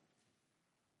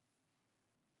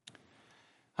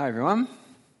Hi everyone.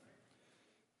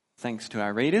 Thanks to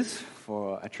our readers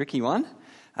for a tricky one.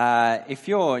 If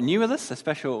you're new with us, a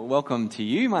special welcome to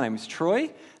you. My name is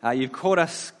Troy. You've caught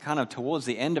us kind of towards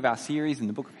the end of our series in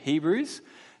the book of Hebrews,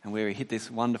 and where we hit this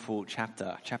wonderful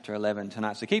chapter 11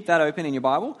 tonight. So keep that open in your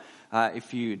Bible.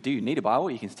 If you do need a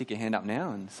Bible, you can stick your hand up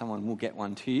now and someone will get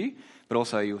one to you. But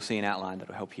also you'll see an outline that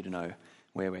will help you to know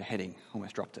where we're heading.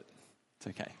 Almost dropped it. It's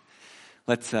okay.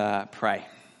 Let's pray.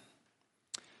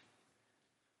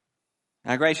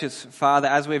 Our gracious Father,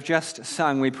 as we've just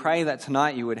sung, we pray that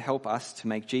tonight you would help us to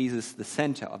make Jesus the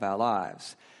center of our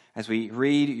lives as we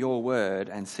read your word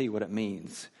and see what it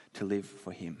means to live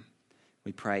for him.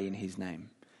 We pray in his name.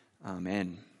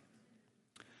 Amen.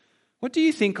 What do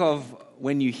you think of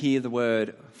when you hear the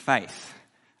word faith?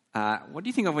 What do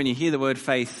you think of when you hear the word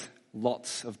faith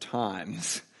lots of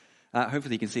times?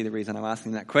 Hopefully you can see the reason I'm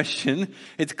asking that question.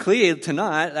 It's clear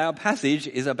tonight our passage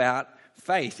is about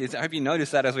faith. I hope you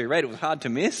noticed that as we read. It was hard to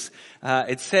miss.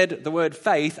 It said the word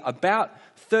faith about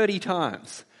 30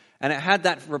 times. And it had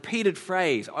that repeated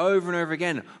phrase over and over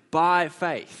again. By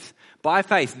faith. By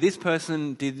faith, this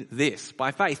person did this.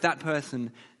 By faith, that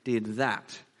person did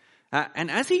that. And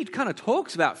as he kind of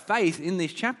talks about faith in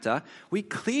this chapter, he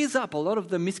clears up a lot of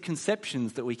the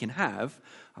misconceptions that we can have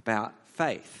about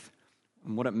faith.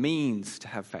 And what it means to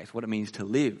have faith. What it means to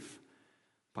live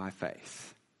by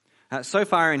faith. So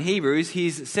far in Hebrews,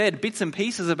 he's said bits and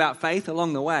pieces about faith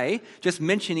along the way, just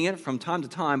mentioning it from time to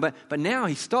time. But now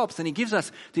he stops and he gives us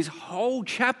this whole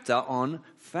chapter on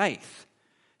faith.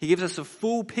 He gives us a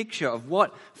full picture of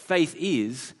what faith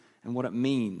is and what it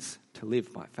means to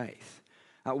live by faith.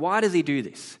 Why does he do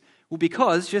this? Well,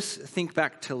 because just think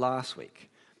back to last week.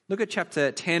 Look at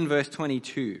chapter 10, verse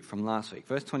 22 from last week.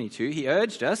 Verse 22, he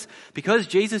urged us, because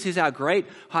Jesus is our great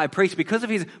high priest, because of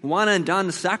his one and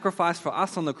done sacrifice for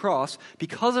us on the cross,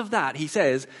 because of that, he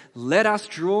says, let us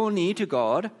draw near to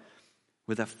God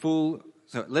in full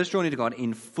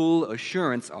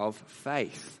assurance of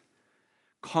faith.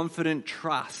 Confident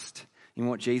trust in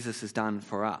what Jesus has done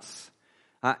for us.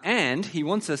 And he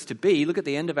wants us to be, look at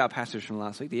the end of our passage from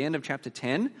last week, the end of chapter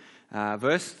 10,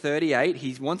 verse 38,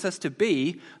 he wants us to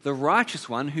be the righteous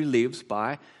one who lives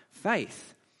by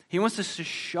faith. He wants us to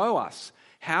show us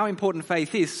how important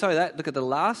faith is so that, look at the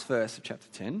last verse of chapter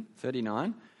 10,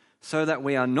 39, so that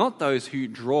we are not those who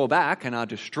draw back and are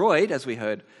destroyed, as we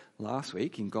heard last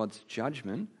week in God's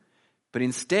judgment, but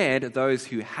instead those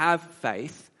who have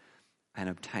faith and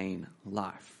obtain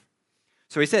life.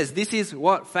 So he says, this is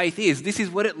what faith is. This is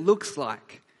what it looks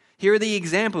like. Here are the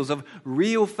examples of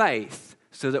real faith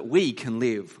so that we can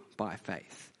live by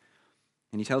faith.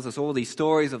 And he tells us all these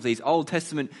stories of these Old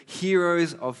Testament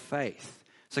heroes of faith.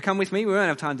 So come with me. We won't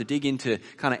have time to dig into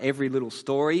kind of every little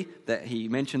story that he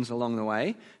mentions along the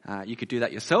way. You could do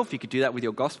that yourself. You could do that with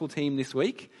your gospel team this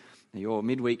week, your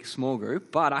midweek small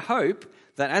group. But I hope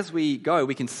that as we go,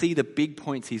 we can see the big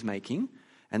points he's making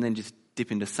and then just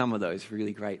dip into some of those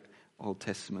really great Old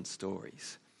Testament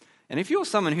stories. And if you're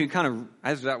someone who kind of,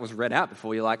 as that was read out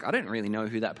before, you're like, I don't really know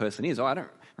who that person is, or I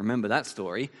don't remember that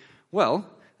story. Well,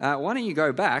 why don't you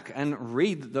go back and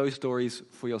read those stories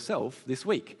for yourself this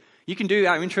week? You can do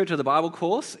our Intro to the Bible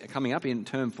course coming up in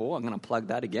term 4. I'm going to plug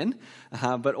that again.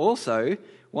 But also,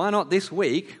 why not this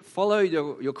week follow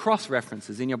your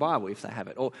cross-references in your Bible if they have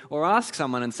it? Or ask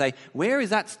someone and say, where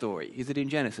is that story? Is it in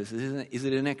Genesis? Is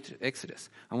it in Exodus?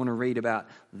 I want to read about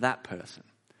that person.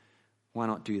 Why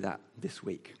not do that this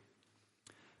week?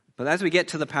 But as we get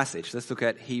to the passage, let's look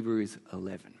at Hebrews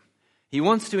 11. He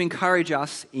wants to encourage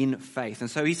us in faith. And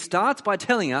so he starts by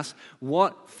telling us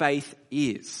what faith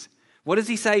is. What does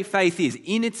he say faith is?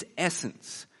 In its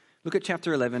essence. Look at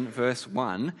chapter 11, verse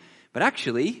 1. But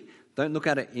actually, don't look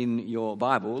at it in your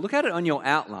Bible. Look at it on your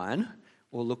outline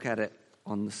or look at it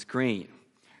on the screen.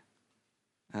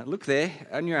 Look there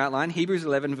on your outline, Hebrews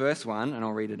 11, verse 1, and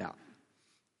I'll read it out.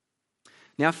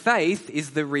 Now, faith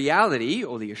is the reality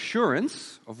or the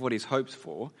assurance of what is hoped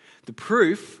for, the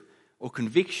proof or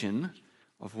conviction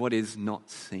of what is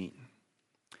not seen.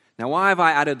 Now, why have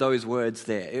I added those words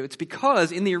there? It's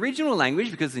because in the original language,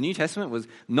 because the New Testament was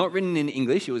not written in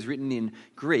English, it was written in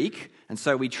Greek, and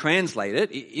so we translate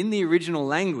it. In the original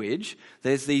language,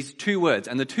 there's these two words,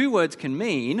 and the two words can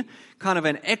mean kind of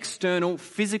an external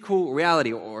physical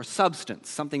reality or a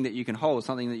substance, something that you can hold,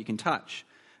 something that you can touch,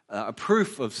 a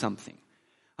proof of something.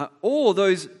 Or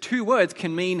those two words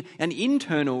can mean an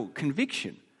internal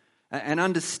conviction, an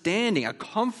understanding, a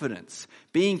confidence,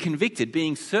 being convicted,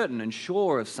 being certain and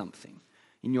sure of something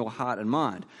in your heart and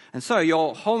mind. And so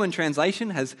your Holman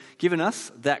translation has given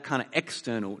us that kind of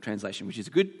external translation, which is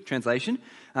a good translation,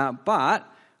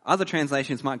 but other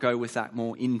translations might go with that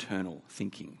more internal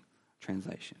thinking,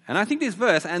 translation. And I think this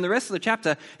verse and the rest of the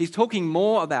chapter is talking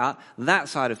more about that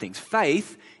side of things.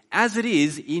 Faith as it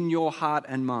is in your heart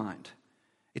and mind.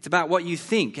 It's about what you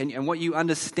think and what you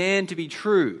understand to be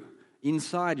true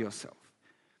inside yourself.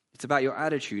 It's about your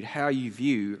attitude, how you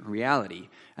view reality.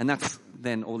 And that's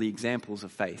then all the examples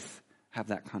of faith have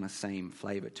that kind of same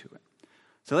flavor to it.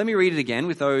 So let me read it again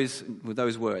with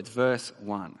those words. Verse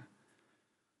 1.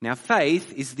 Now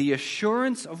faith is the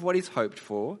assurance of what is hoped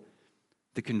for,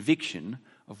 the conviction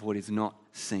of what is not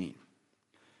seen.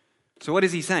 So what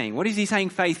is he saying? What is he saying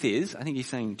faith is? I think he's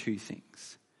saying two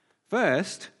things.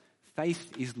 First,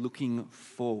 faith is looking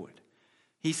forward.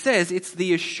 He says it's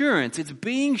the assurance, it's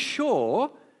being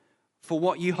sure for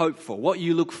what you hope for, what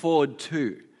you look forward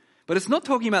to. But it's not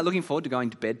talking about looking forward to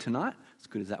going to bed tonight, as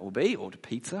good as that will be, or to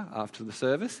pizza after the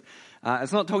service.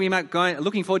 It's not talking about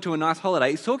looking forward to a nice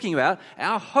holiday. It's talking about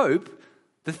our hope,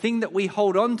 the thing that we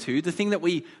hold on to, the thing that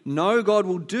we know God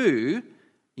will do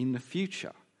in the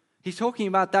future. He's talking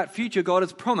about that future God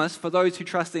has promised for those who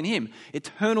trust in him.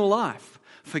 Eternal life,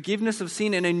 forgiveness of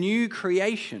sin, and a new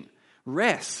creation.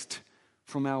 Rest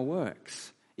from our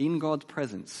works in God's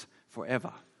presence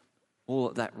forever. All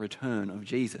at that return of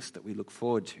Jesus that we look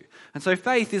forward to. And so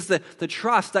faith is the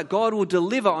trust that God will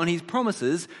deliver on his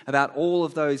promises about all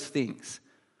of those things.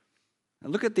 Now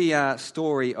look at the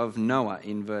story of Noah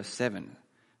in verse 7.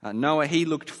 Noah, he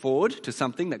looked forward to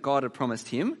something that God had promised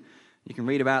him. You can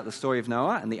read about the story of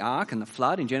Noah and the ark and the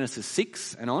flood in Genesis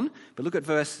 6 and on. But look at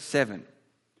verse 7. It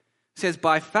says,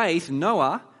 by faith,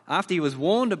 Noah, after he was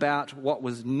warned about what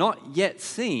was not yet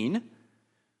seen,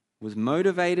 was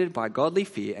motivated by godly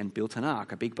fear and built an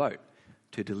ark, a big boat,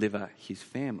 to deliver his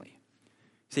family.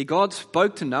 See, God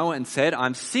spoke to Noah and said,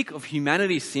 I'm sick of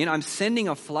humanity's sin. I'm sending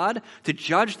a flood to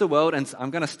judge the world, and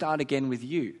I'm going to start again with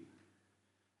you.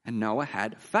 And Noah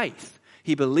had faith.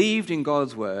 He believed in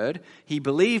God's word. He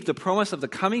believed the promise of the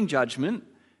coming judgment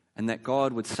and that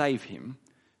God would save him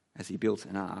as he built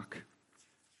an ark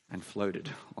and floated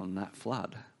on that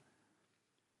flood.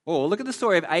 Or look at the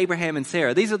story of Abraham and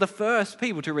Sarah. These are the first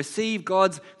people to receive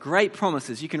God's great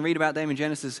promises. You can read about them in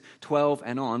Genesis 12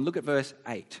 and on. Look at verse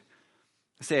 8.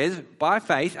 It says, by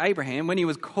faith, Abraham, when he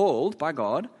was called by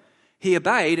God, he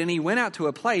obeyed and he went out to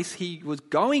a place he was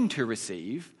going to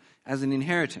receive as an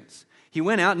inheritance. He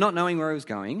went out not knowing where he was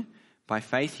going. By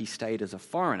faith, he stayed as a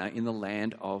foreigner in the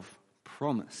land of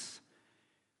promise.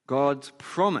 God's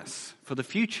promise for the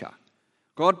future.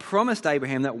 God promised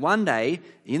Abraham that one day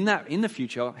in the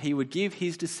future he would give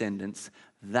his descendants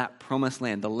that promised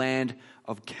land, the land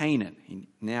of Canaan,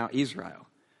 now Israel.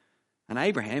 And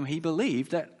Abraham, he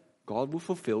believed that God will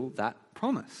fulfill that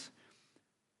promise.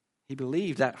 He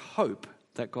believed that hope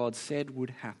that God said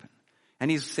would happen.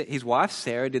 And his wife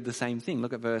Sarah did the same thing.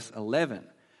 Look at verse 11.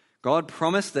 God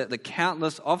promised that the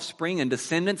countless offspring and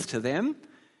descendants to them,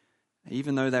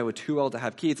 even though they were too old to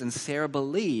have kids, and Sarah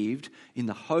believed in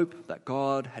the hope that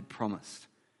God had promised.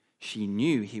 She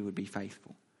knew he would be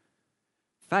faithful.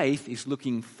 Faith is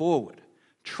looking forward,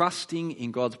 trusting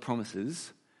in God's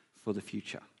promises for the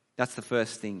future. That's the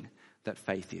first thing that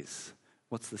faith is.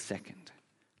 What's the second?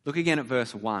 Look again at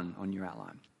verse 1 on your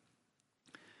outline.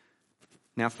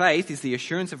 Now faith is the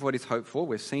assurance of what is hoped for.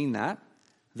 We've seen that.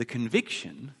 The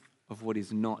conviction of what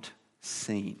is not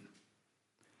seen.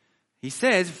 He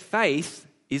says faith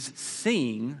is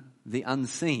seeing the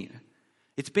unseen.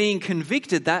 It's being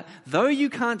convicted that though you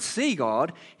can't see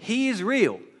God, he is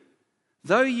real.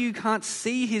 Though you can't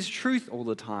see his truth all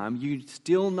the time, you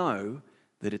still know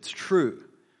that it's true.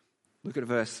 Look at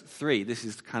verse 3. This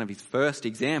is kind of his first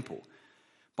example.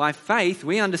 By faith,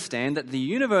 we understand that the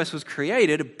universe was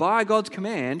created by God's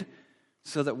command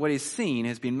so that what is seen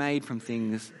has been made from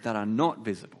things that are not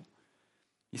visible.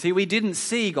 You see, we didn't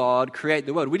see God create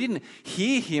the world. We didn't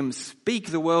hear him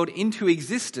speak the world into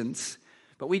existence,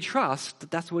 but we trust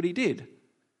that that's what he did.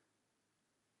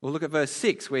 We'll look at verse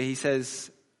 6 where he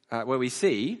says, where we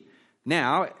see,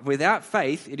 now, without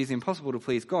faith, it is impossible to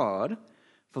please God,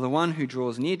 for the one who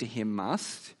draws near to him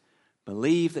must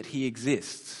believe that he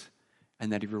exists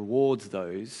and that he rewards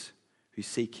those who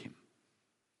seek him.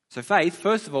 So faith,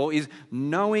 first of all, is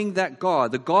knowing that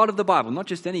God, the God of the Bible, not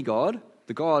just any God,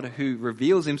 the God who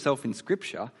reveals himself in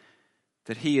Scripture,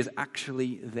 that he is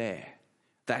actually there,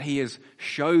 that he has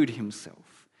showed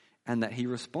himself, and that he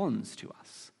responds to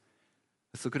us.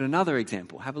 Let's look at another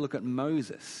example. Have a look at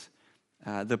Moses.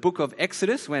 The book of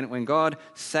Exodus, when God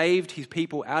saved his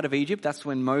people out of Egypt, that's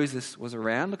when Moses was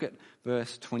around. Look at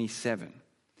verse 27.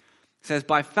 It says,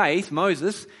 by faith,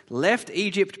 Moses left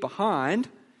Egypt behind,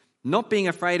 not being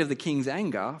afraid of the king's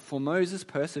anger, for Moses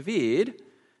persevered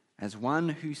as one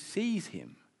who sees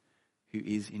him, who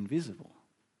is invisible,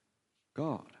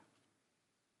 God.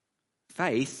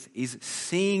 Faith is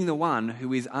seeing the one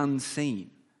who is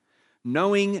unseen,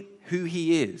 knowing who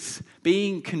he is,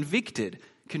 being convicted,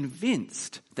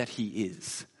 convinced that he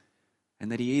is,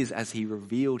 and that he is as he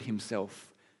revealed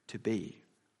himself to be.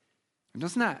 And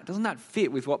doesn't that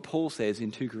fit with what Paul says in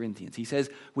 2 Corinthians? He says,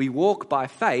 we walk by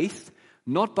faith,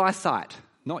 not by sight,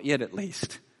 not yet at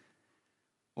least.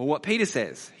 Or what Peter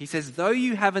says, he says, though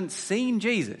you haven't seen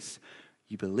Jesus,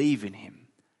 you believe in him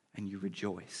and you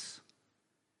rejoice.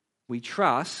 We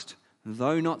trust,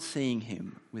 though not seeing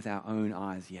him with our own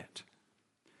eyes yet.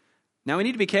 Now we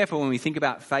need to be careful when we think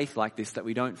about faith like this that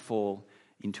we don't fall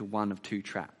into one of two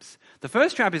traps. The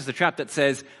first trap is the trap that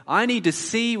says, I need to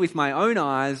see with my own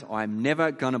eyes or I'm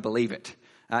never going to believe it.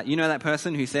 You know that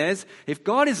person who says, if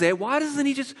God is there, why doesn't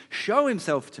he just show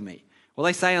himself to me? Well,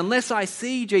 they say, unless I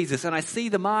see Jesus and I see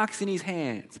the marks in his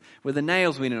hands where the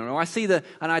nails went in, or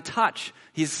I touch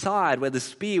his side where the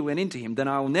spear went into him, then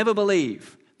I will never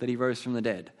believe that he rose from the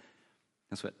dead.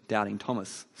 That's what doubting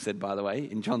Thomas said, by the way,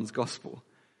 in John's Gospel.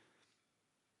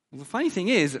 Well, the funny thing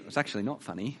is, it's actually not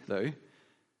funny though,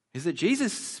 is that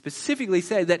Jesus specifically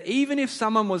said that even if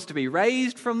someone was to be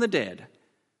raised from the dead,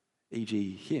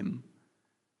 e.g. him,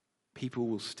 people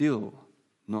will still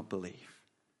not believe.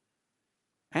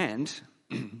 And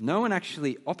no one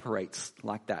actually operates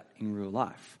like that in real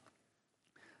life.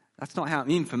 That's not how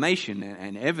information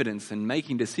and evidence and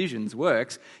making decisions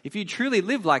works. If you truly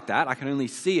live like that, I can only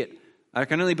see it. I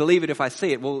can only believe it if I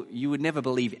see it. Well, you would never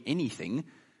believe anything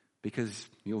because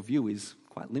your view is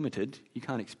quite limited. You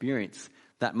can't experience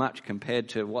that much compared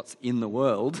to what's in the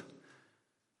world.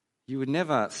 You would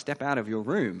never step out of your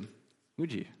room,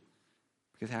 would you?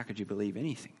 Because how could you believe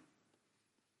anything?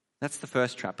 That's the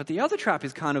first trap. But the other trap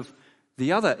is kind of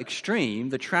the other extreme,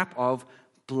 the trap of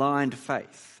blind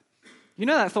faith. You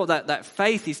know that thought that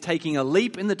faith is taking a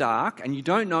leap in the dark and you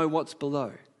don't know what's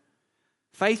below.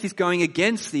 Faith is going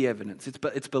against the evidence.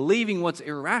 It's believing what's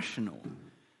irrational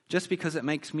just because it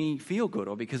makes me feel good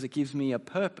or because it gives me a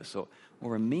purpose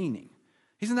or a meaning.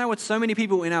 Isn't that what so many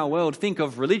people in our world think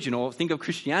of religion or think of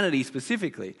Christianity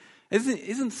specifically? Isn't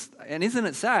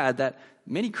it sad that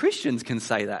many Christians can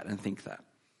say that and think that?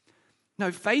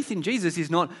 No, faith in Jesus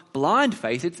is not blind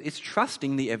faith, it's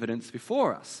trusting the evidence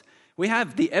before us. We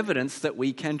have the evidence that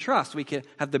we can trust. We can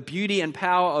have the beauty and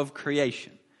power of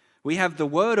creation. We have the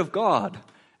word of God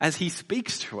as he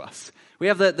speaks to us. We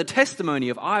have the testimony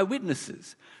of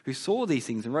eyewitnesses who saw these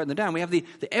things and wrote them down. We have the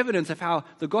evidence of how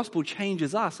the gospel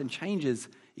changes us and changes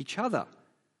each other,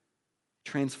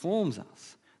 transforms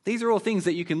us. These are all things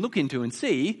that you can look into and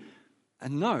see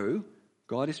and know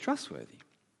God is trustworthy.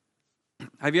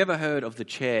 Have you ever heard of the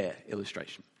chair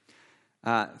illustration?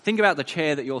 Think about the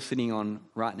chair that you're sitting on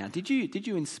right now. Did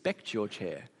you inspect your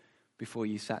chair before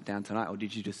you sat down tonight, or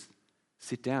did you just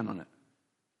sit down on it?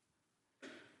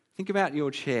 Think about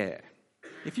your chair.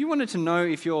 If you wanted to know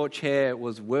if your chair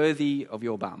was worthy of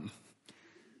your bum,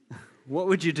 what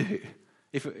would you do?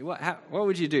 What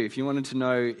would you do if you wanted to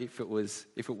know if it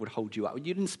would hold you up?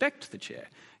 You'd inspect the chair.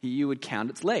 You would count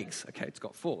its legs. Okay, it's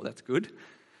got 4. That's good.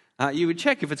 You would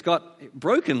check if it's got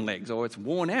broken legs or it's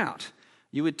worn out.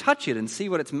 You would touch it and see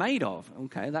what it's made of.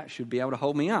 Okay, that should be able to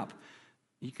hold me up.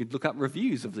 You could look up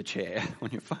reviews of the chair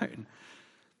on your phone.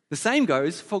 The same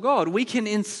goes for God. We can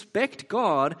inspect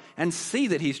God and see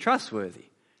that he's trustworthy.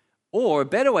 Or a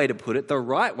better way to put it, the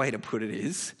right way to put it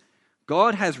is,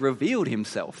 God has revealed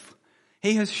himself.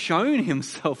 He has shown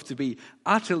himself to be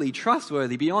utterly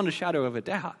trustworthy beyond a shadow of a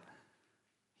doubt.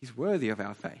 He's worthy of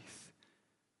our faith.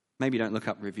 Maybe don't look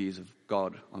up reviews of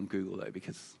God on Google though,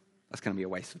 because that's going to be a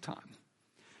waste of time.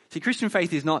 See, Christian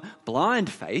faith is not blind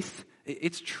faith.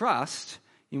 It's trust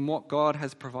in what God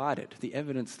has provided, the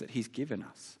evidence that he's given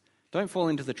us. Don't fall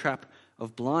into the trap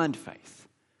of blind faith.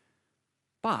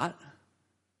 But,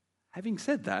 having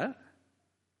said that,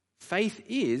 faith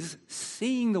is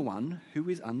seeing the one who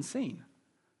is unseen.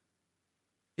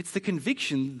 It's the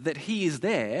conviction that he is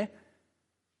there,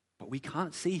 but we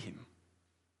can't see him.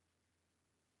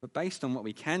 But based on what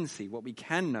we can see, what we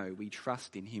can know, we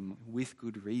trust in him with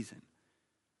good reason.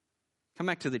 Come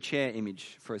back to the chair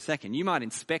image for a second. You might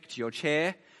inspect your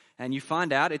chair and you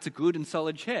find out it's a good and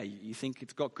solid chair. You think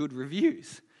it's got good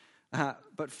reviews.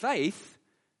 But faith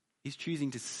is choosing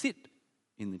to sit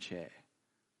in the chair,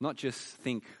 not just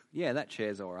think, yeah, that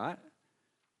chair's all right.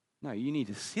 No, you need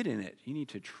to sit in it. You need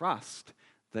to trust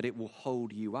that it will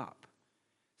hold you up.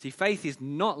 See, faith is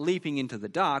not leaping into the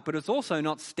dark, but it's also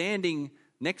not standing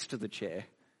next to the chair.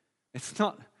 It's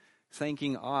not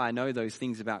thinking, I know those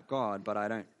things about God, but I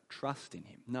don't trust in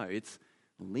him. No, it's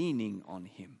leaning on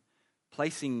him,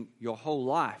 placing your whole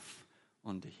life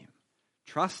onto him,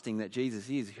 trusting that Jesus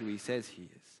is who he says he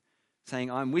is,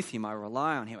 saying, I'm with him, I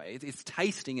rely on him. It's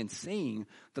tasting and seeing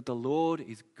that the Lord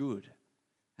is good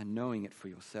and knowing it for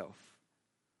yourself.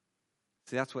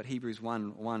 So that's what Hebrews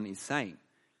 1:1 is saying.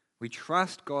 We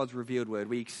trust God's revealed word.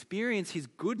 We experience his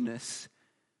goodness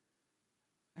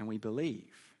and we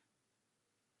believe.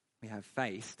 We have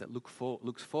faith that looks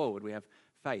forward. We have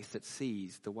faith that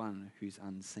sees the one who's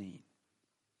unseen.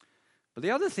 But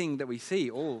the other thing that we see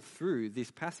all through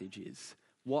this passage is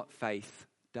what faith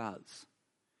does.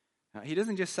 Now, he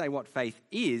doesn't just say what faith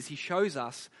is, he shows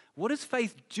us what does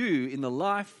faith do in the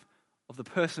life of the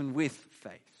person with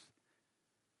faith.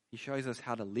 He shows us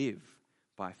how to live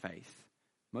by faith,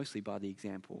 mostly by the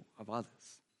example of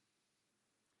others.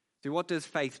 So what does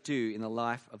faith do in the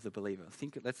life of the believer?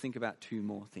 Let's think about two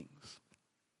more things.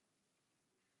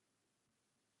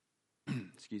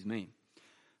 Excuse me.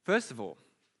 First of all,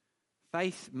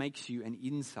 faith makes you an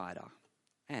insider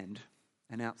and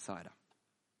an outsider.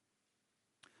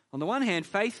 On the one hand,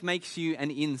 faith makes you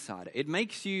an insider. It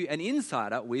makes you an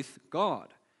insider with God.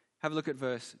 Have a look at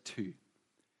verse 2. He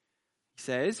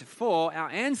says, for our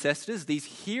ancestors, these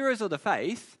heroes of the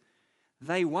faith,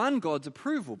 they won God's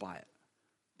approval by it,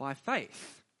 by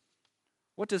faith.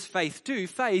 What does faith do?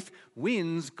 Faith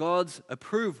wins God's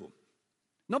approval.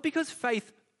 Not because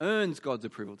faith earns God's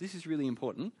approval. This is really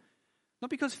important. Not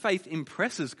because faith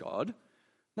impresses God.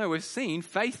 No, we've seen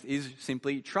faith is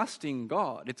simply trusting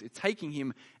God. It's taking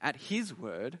him at his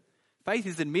word. Faith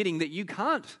is admitting that you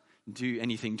can't do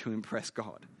anything to impress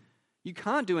God. You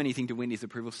can't do anything to win his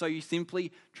approval, so you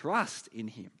simply trust in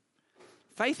him.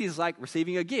 Faith is like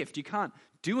receiving a gift. You can't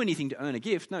do anything to earn a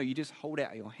gift. No, you just hold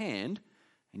out your hand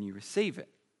and you receive it.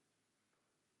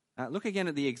 Look again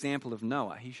at the example of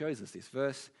Noah. He shows us this.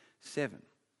 Verse 7.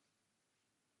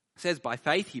 It says, by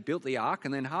faith he built the ark,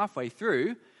 and then halfway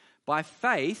through, by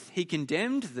faith he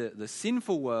condemned the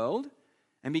sinful world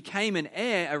and became an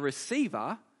heir, a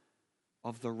receiver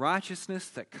of the righteousness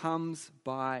that comes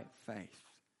by faith.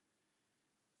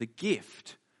 The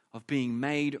gift of being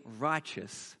made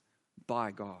righteous by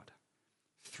God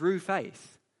through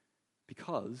faith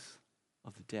because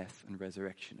of the death and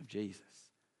resurrection of Jesus.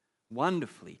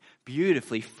 Wonderfully,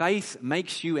 beautifully, faith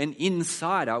makes you an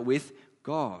insider with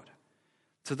God.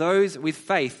 To those with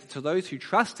faith, to those who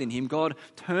trust in him, God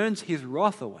turns his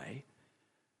wrath away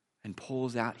and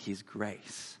pours out his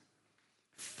grace.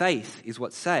 Faith is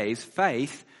what saves.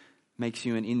 Faith makes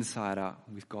you an insider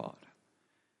with God.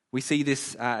 We see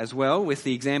this as well with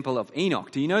the example of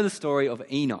Enoch. Do you know the story of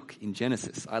Enoch in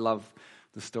Genesis? I love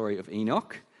the story of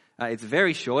Enoch. It's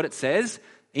very short. It says,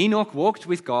 Enoch walked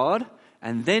with God,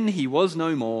 and then he was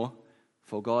no more,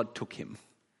 for God took him.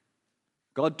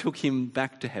 God took him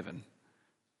back to heaven,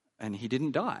 and he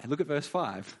didn't die. Look at verse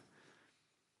 5.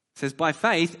 It says, by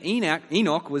faith,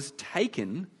 Enoch was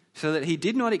taken so that he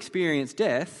did not experience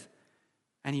death,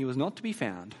 and he was not to be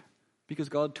found, because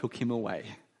God took him away.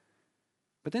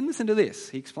 But then listen to this.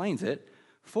 He explains it.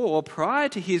 For prior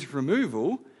to his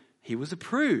removal, he was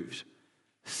approved,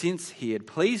 since he had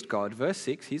pleased God. Verse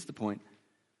 6, here's the point.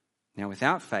 Now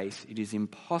without faith, it is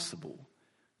impossible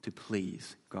to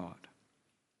please God.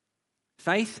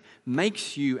 Faith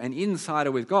makes you an insider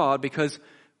with God because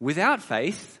without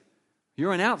faith,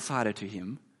 you're an outsider to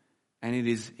him, and it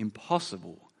is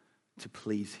impossible to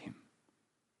please him.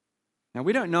 Now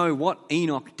we don't know what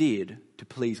Enoch did to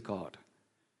please God.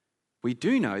 We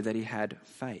do know that he had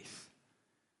faith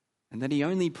and that he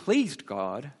only pleased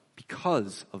God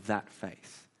because of that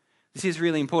faith. This is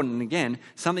really important. And again,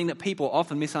 something that people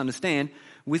often misunderstand.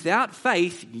 Without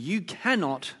faith, you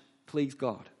cannot please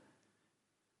God.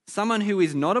 Someone who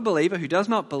is not a believer, who does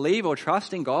not believe or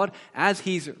trust in God as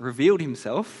he's revealed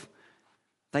himself,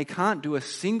 they can't do a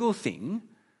single thing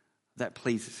that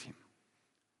pleases him.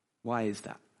 Why is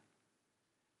that?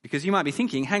 Because you might be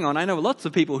thinking, hang on, I know lots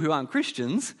of people who aren't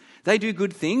Christians. They do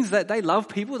good things, that they love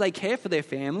people, they care for their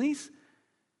families.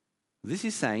 This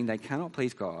is saying they cannot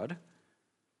please God.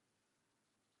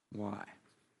 Why?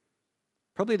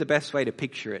 Probably the best way to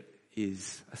picture it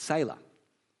is a sailor.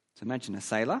 So imagine a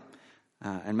sailor,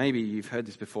 and maybe you've heard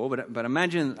this before, but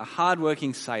imagine a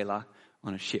hard-working sailor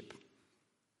on a ship.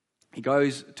 He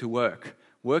goes to work,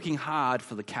 working hard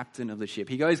for the captain of the ship.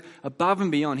 He goes above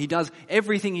and beyond. He does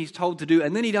everything he's told to do,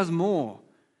 and then he does more.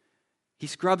 He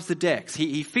scrubs the decks.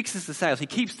 He fixes the sails. He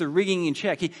keeps the rigging in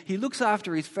check. He looks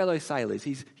after his fellow sailors.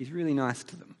 He's really nice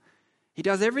to them. He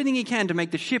does everything he can to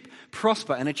make the ship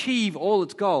prosper and achieve all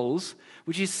its goals,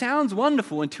 which sounds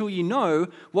wonderful until you know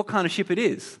what kind of ship it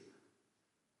is.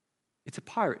 It's a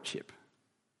pirate ship.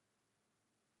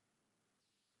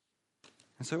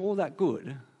 And so all that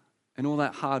good and all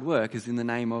that hard work is in the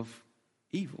name of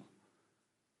evil,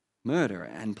 murder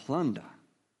and plunder.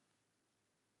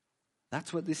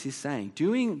 That's what this is saying.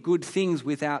 Doing good things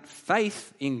without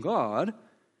faith in God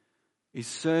is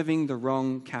serving the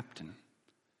wrong captain,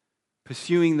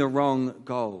 pursuing the wrong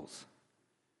goals.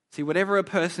 See, whatever a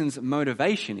person's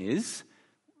motivation is,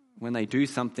 when they do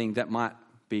something that might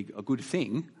be a good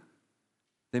thing,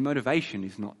 their motivation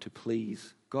is not to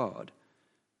please God.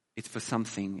 It's for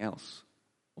something else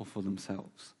or for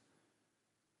themselves.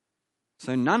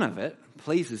 So none of it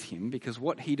pleases him because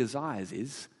what he desires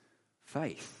is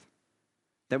faith.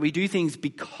 That we do things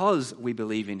because we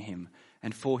believe in him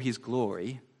and for his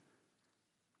glory,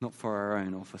 not for our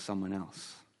own or for someone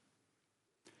else.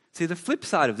 See, the flip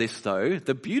side of this, though,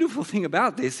 the beautiful thing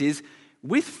about this is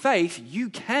with faith, you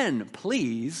can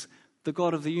please the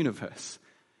God of the universe.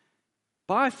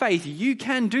 By faith, you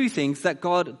can do things that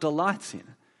God delights in,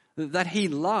 that he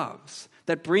loves,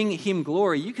 that bring him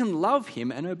glory. You can love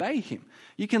him and obey him.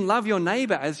 You can love your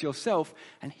neighbor as yourself,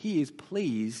 and he is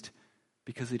pleased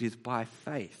because it is by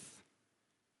faith,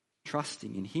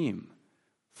 trusting in him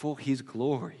for his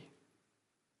glory.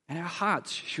 And our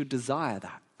hearts should desire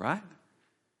that, right?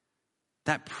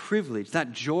 That privilege,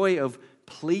 that joy of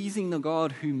pleasing the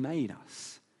God who made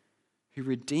us, who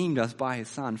redeemed us by his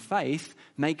Son. Faith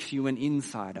makes you an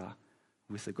insider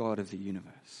with the God of the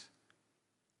universe.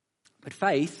 But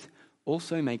faith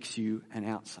also makes you an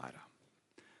outsider.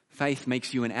 Faith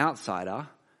makes you an outsider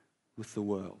with the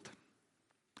world.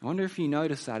 I wonder if you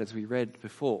noticed that as we read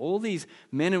before. All these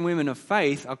men and women of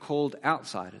faith are called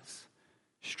outsiders,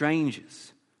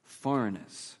 strangers,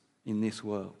 foreigners in this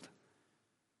world.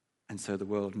 And so the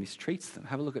world mistreats them.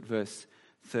 Have a look at verse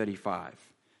 35.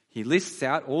 He lists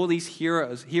out all these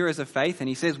heroes of faith, and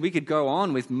he says we could go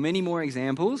on with many more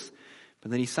examples, but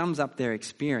then he sums up their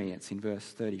experience in verse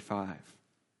 35.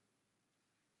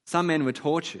 Some men were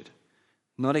tortured,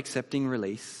 not accepting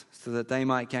release, so that they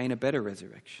might gain a better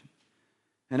resurrection.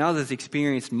 And others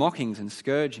experienced mockings and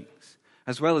scourgings,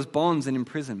 as well as bonds and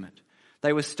imprisonment.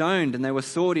 They were stoned and they were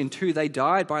sawed in two. They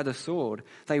died by the sword.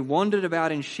 They wandered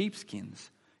about in sheepskins,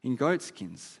 in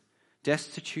goatskins,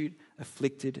 destitute,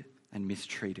 afflicted, and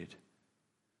mistreated.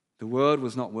 The world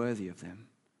was not worthy of them.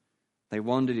 They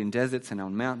wandered in deserts and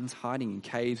on mountains, hiding in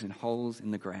caves and holes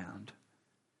in the ground.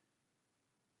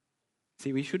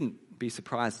 See, we shouldn't be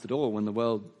surprised at all when the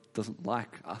world doesn't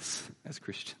like us as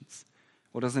Christians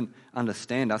or doesn't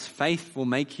understand us. Faith will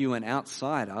make you an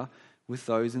outsider with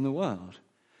those in the world.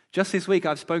 Just this week,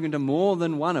 I've spoken to more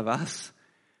than one of us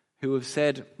who have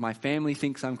said, my family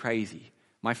thinks I'm crazy.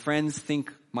 My friends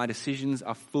think my decisions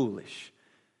are foolish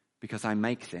because I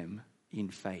make them in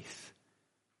faith,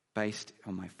 based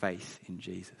on my faith in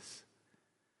Jesus.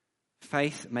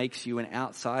 Faith makes you an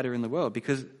outsider in the world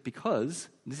because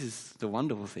this is the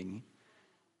wonderful thing,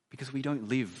 because we don't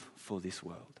live for this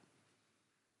world.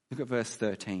 Look at verse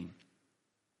 13.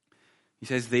 He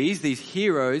says, these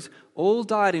heroes all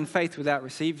died in faith without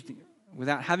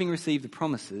having received the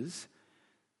promises,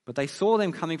 but they saw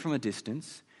them coming from a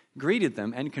distance, greeted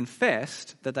them, and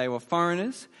confessed that they were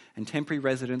foreigners and temporary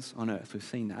residents on earth. We've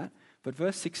seen that. But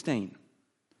verse 16,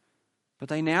 but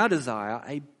they now desire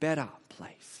a better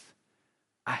place,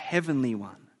 a heavenly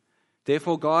one.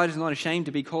 Therefore God is not ashamed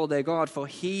to be called their God, for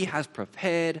he has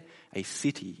prepared a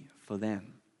city for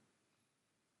them.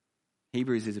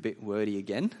 Hebrews is a bit wordy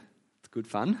again. It's good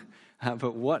fun.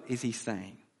 But what is he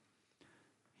saying?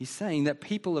 He's saying that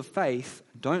people of faith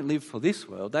don't live for this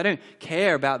world. They don't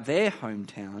care about their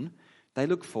hometown. They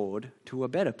look forward to a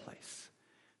better place.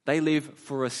 They live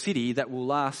for a city that will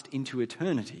last into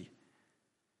eternity,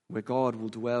 where God will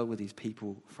dwell with his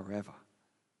people forever.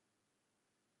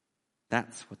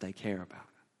 That's what they care about.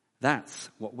 That's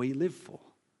what we live for.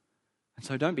 And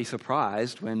so don't be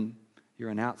surprised when you're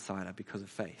an outsider because of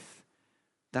faith.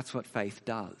 That's what faith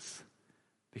does,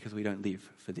 because we don't live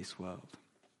for this world.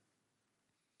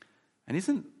 And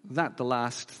isn't that the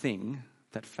last thing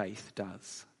that faith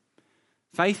does?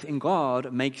 Faith in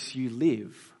God makes you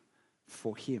live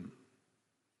for him.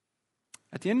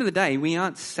 At the end of the day, we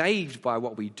aren't saved by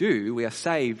what we do. We are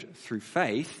saved through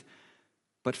faith,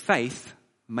 but faith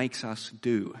makes us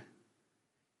do.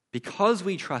 Because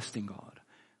we trust in God,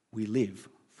 we live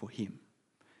for him.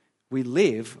 We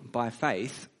live by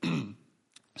faith,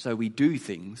 so we do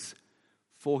things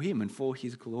for him and for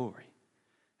his glory.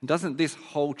 And doesn't this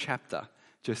whole chapter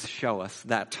just show us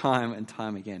that time and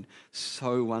time again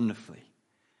so wonderfully?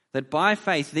 That by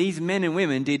faith, these men and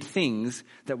women did things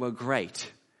that were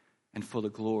great and for the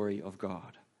glory of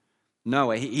God.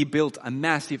 Noah, he built a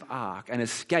massive ark and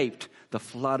escaped the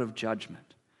flood of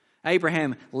judgment.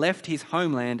 Abraham left his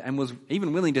homeland and was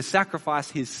even willing to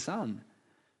sacrifice his son.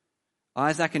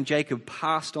 Isaac and Jacob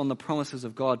passed on the promises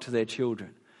of God to their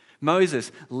children.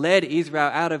 Moses led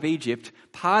Israel out of Egypt,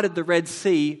 parted the Red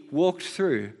Sea, walked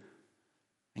through,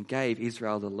 and gave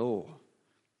Israel the law.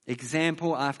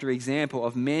 Example after example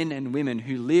of men and women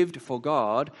who lived for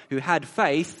God, who had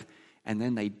faith, and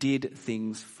then they did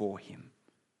things for him.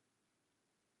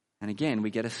 And again, we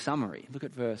get a summary. Look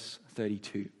at verse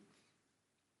 32.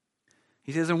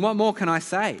 He says, "And what more can I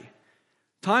say?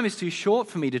 Time is too short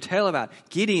for me to tell about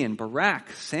Gideon,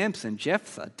 Barak, Samson,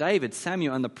 Jephthah, David,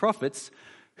 Samuel, and the prophets,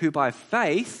 who by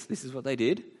faith," this is what they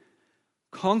did,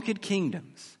 "conquered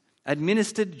kingdoms,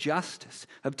 administered justice,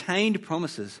 obtained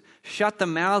promises, shut the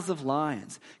mouths of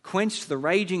lions, quenched the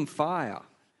raging fire,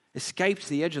 escaped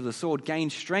the edge of the sword,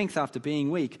 gained strength after being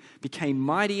weak, became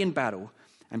mighty in battle,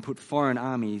 and put foreign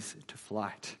armies to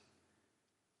flight."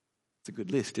 It's a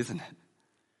good list, isn't it?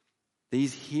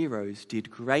 These heroes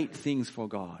did great things for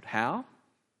God. How?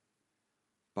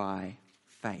 By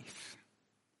faith.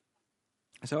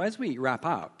 So as we wrap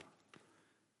up,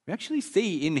 we actually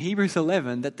see in Hebrews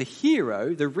 11 that the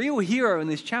hero, the real hero in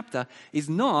this chapter, is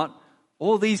not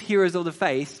all these heroes of the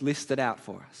faith listed out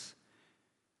for us.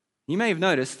 You may have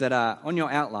noticed that on your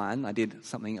outline, I did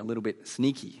something a little bit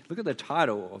sneaky. Look at the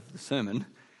title of the sermon.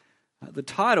 The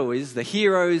title is The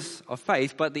Heroes of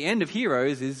Faith, but the end of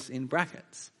heroes is in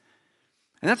brackets.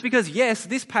 And that's because, yes,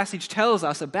 this passage tells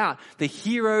us about the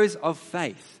heroes of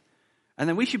faith. And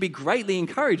then we should be greatly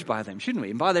encouraged by them, shouldn't we?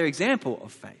 And by their example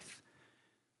of faith.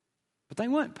 But they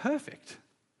weren't perfect.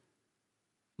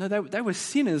 No, they were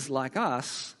sinners like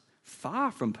us,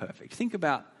 far from perfect. Think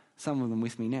about some of them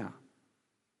with me now.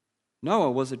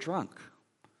 Noah was a drunk.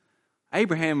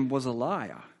 Abraham was a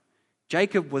liar.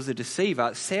 Jacob was a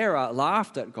deceiver. Sarah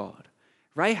laughed at God.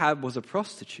 Rahab was a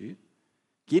prostitute.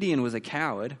 Gideon was a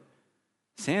coward.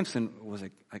 Samson was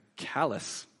a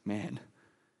callous man.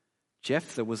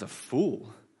 Jephthah was a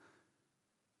fool.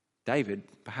 David,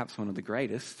 perhaps one of the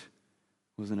greatest,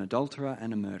 was an adulterer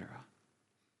and a murderer.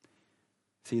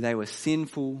 See, they were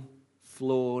sinful,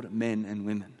 flawed men and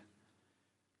women.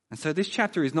 And so this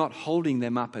chapter is not holding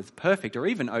them up as perfect or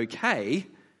even okay.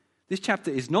 This chapter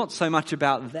is not so much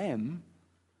about them.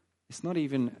 It's not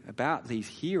even about these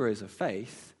heroes of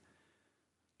faith.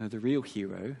 No, the real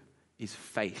hero is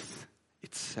faith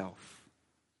itself.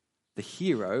 The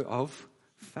hero of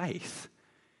faith.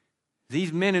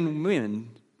 These men and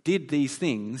women did these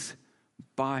things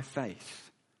by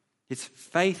faith. It's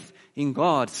faith in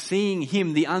God, seeing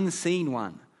him, the unseen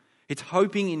one. It's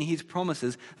hoping in his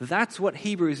promises. That's what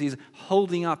Hebrews is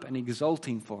holding up and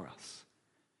exalting for us.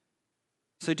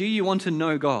 So do you want to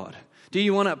know God? Do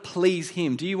you want to please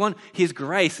him? Do you want his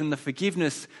grace and the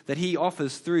forgiveness that he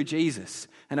offers through Jesus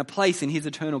and a place in his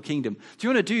eternal kingdom? Do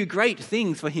you want to do great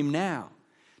things for him now?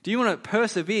 Do you want to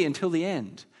persevere until the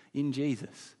end in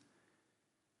Jesus?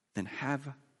 Then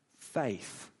have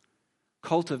faith.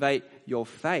 Cultivate your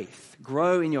faith.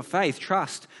 Grow in your faith.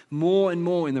 Trust more and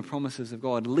more in the promises of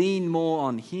God. Lean more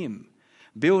on him.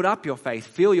 Build up your faith.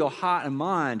 Fill your heart and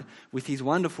mind with his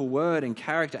wonderful word and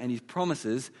character and his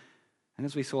promises. And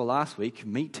as we saw last week,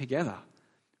 meet together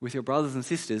with your brothers and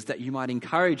sisters that you might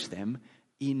encourage them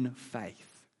in faith.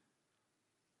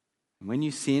 And when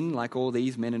you sin, like all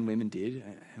these men and women did,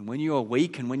 and when you are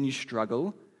weak and when you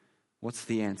struggle, what's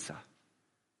the answer?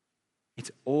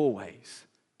 It's always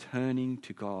turning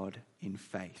to God in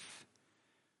faith,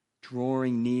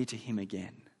 drawing near to him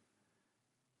again.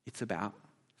 It's about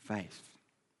faith.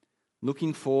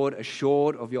 Looking forward,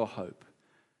 assured of your hope,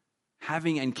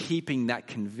 having and keeping that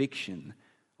conviction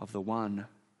of the one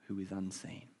who is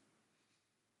unseen.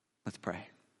 Let's pray.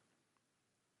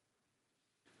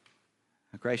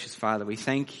 Our gracious Father, we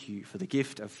thank you for the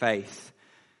gift of faith,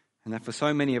 and that for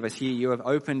so many of us here, you have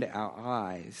opened our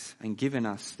eyes and given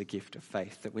us the gift of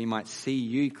faith, that we might see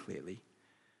you clearly,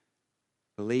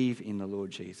 believe in the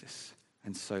Lord Jesus,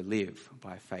 and so live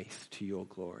by faith to your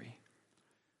glory.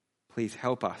 Please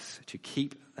help us to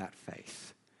keep that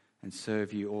faith and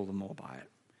serve you all the more by it.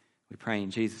 We pray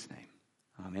in Jesus' name.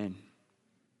 Amen.